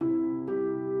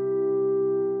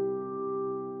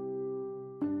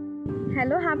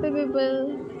Hello, happy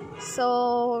people.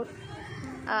 So,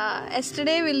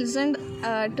 yesterday we listened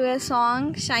to a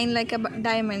song "Shine Like a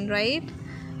Diamond," right?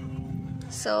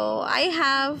 So, I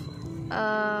have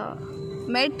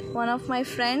met one of my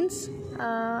friends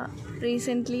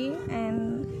recently,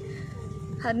 and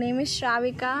her name is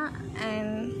Shravika,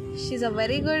 and she's a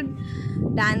very good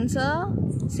dancer,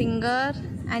 singer,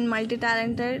 and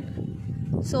multi-talented.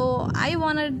 So, I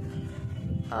wanna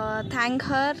thank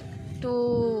her to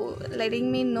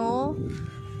letting me know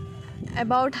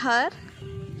about her.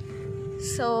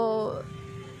 So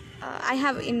I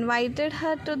have invited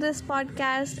her to this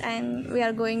podcast, and we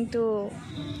are going to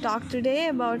talk today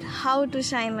about how to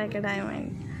shine like a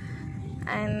diamond.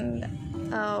 And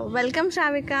welcome,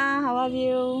 Shravika. How are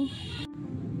you?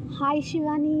 Hi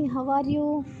Shivani, how are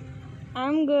you?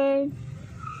 I'm good.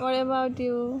 What about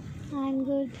you? I'm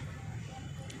good.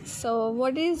 So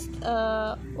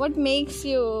what makes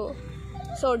you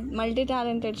so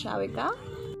multi-talented, Shravika?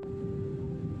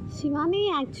 Shivani,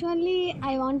 actually,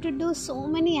 I want to do so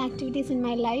many activities in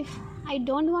my life. I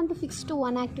don't want to fix to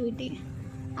one activity.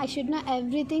 I should know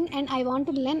everything and I want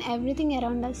to learn everything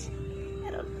around us.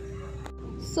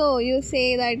 So you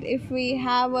say that if we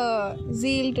have a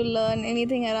zeal to learn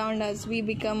anything around us, we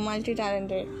become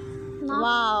multi-talented. No?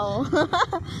 Wow.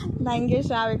 Thank you,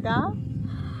 Shravika.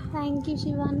 Thank you,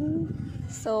 Shivani.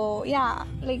 So yeah,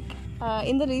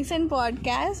 in the recent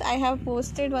podcast, I have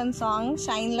posted one song,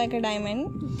 "Shine Like a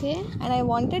Diamond," Okay. and I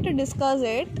wanted to discuss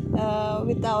it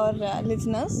with our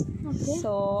listeners. Okay.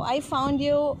 So I found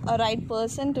you a right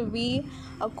person to be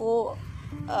a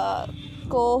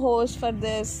co-host for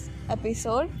this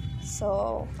episode.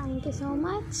 So Thank you so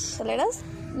much. So let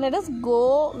us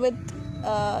go with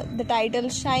the title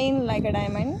 "Shine Like a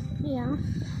Diamond." Yeah.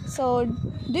 So,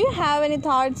 do you have any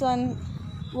thoughts on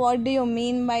what do you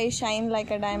mean by shine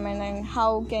like a diamond, and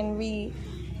how can we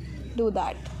do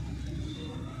that?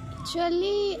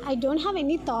 Actually, I don't have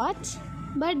any thoughts,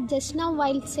 but just now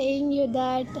while saying you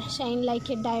that shine like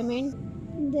a diamond,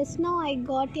 just now I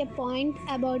got a point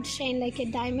about shine like a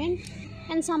diamond,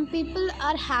 and some people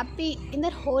are happy in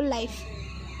their whole life.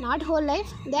 Not whole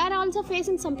life, they are also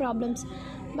facing some problems,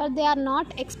 but they are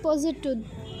not exposed to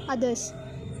others.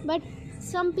 But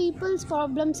some people's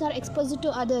problems are exposed to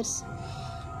others.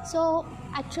 So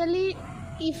actually,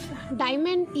 if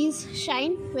diamond is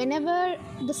shine whenever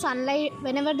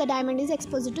the diamond is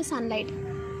exposed to sunlight.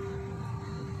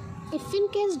 If in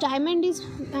case diamond is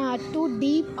too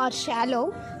deep or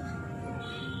shallow,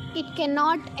 it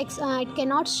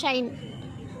cannot shine.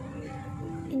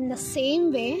 In the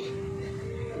same way,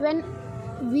 when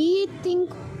we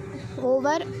think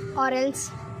over, or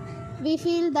else we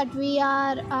feel that we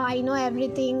are I know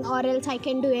everything, or else I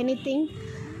can do anything,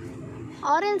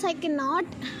 or else I cannot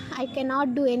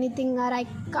do anything, or I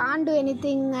can't do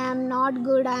anything, I am not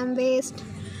good, I am waste.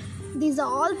 These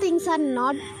all things are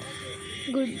not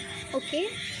good. Okay,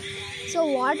 so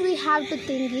what we have to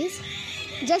think is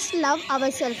just love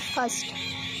ourselves first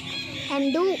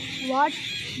and do what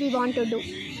we want to do.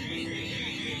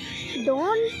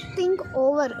 Don't think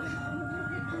over.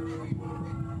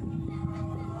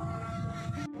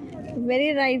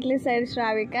 Very rightly said,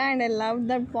 Shravika, and I love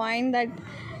the point that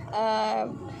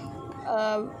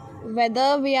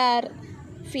whether we are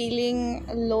feeling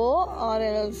low or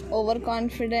else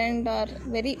overconfident or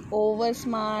very over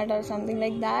smart or something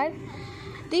like that,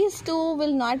 these two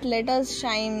will not let us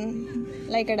shine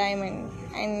like a diamond.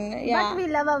 And But we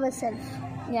love ourselves.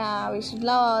 Yeah, we should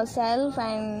love ourselves,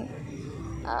 and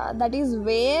that is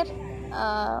where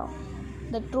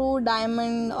the true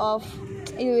diamond of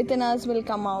within us will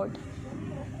come out.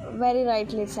 Very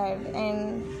rightly said.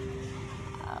 And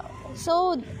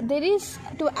so there is,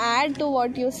 to add to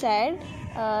what you said,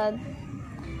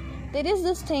 there is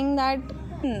this thing that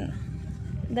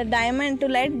the diamond, to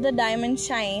let the diamond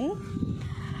shine,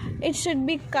 it should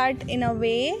be cut in a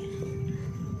way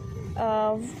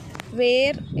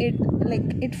where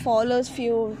it follows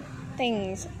few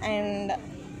things, and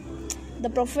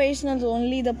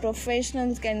only the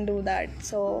professionals can do that.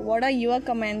 So what are your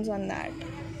comments on that?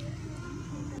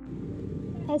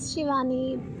 Yes,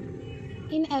 Shivani,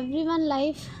 in everyone's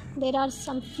life there are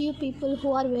some few people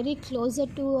who are very closer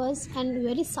to us and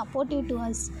very supportive to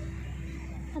us.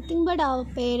 Nothing but our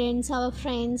parents, our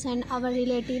friends, and our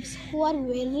relatives who are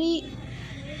very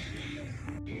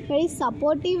very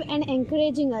supportive and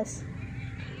encouraging us.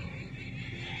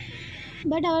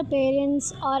 But our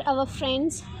parents or our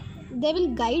friends, they will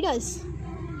guide us,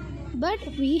 but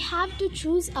we have to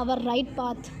choose our right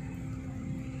path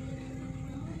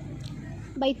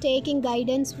by taking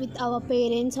guidance with our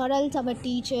parents, or else our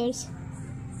teachers,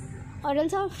 or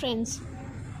else our friends.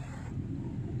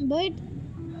 But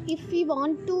if we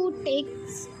want to take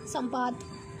some path,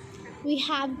 we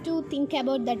have to think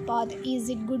about that path. Is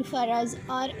it good for us,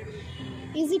 or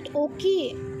is it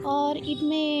okay, or it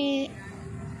may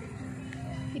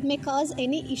cause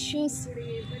any issues?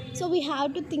 So we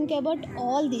have to think about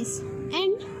all this.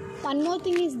 And one more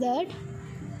thing is that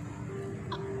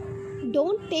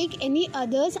don't take any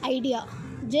other's idea.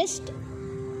 Just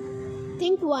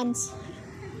think once,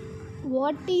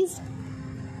 what is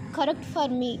correct for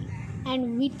me,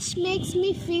 and which makes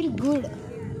me feel good,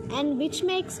 and which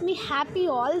makes me happy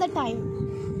all the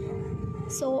time.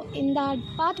 So in that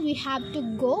path we have to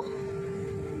go.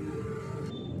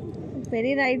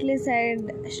 Very rightly said,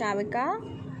 Shravika,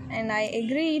 and I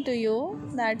agree to you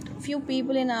that few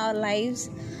people in our lives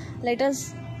let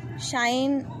us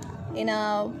shine in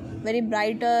a very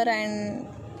brighter and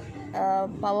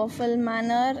powerful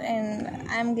manner, and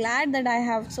I'm glad that I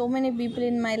have so many people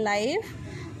in my life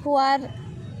who are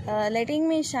letting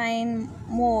me shine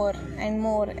more and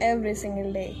more every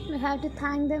single day. We have to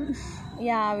thank them.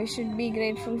 Yeah, we should be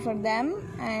grateful for them.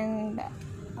 And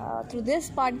through this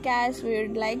podcast, we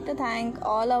would like to thank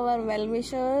all our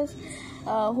well-wishers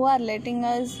who are letting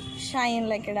us shine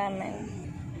like a diamond.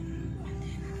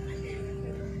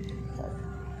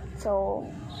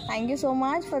 So thank you so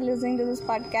much for listening to this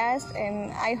podcast,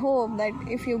 and I hope that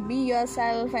if you be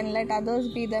yourself and let others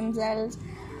be themselves,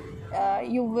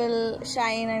 you will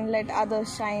shine and let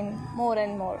others shine more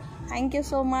and more. Thank you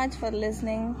so much for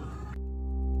listening.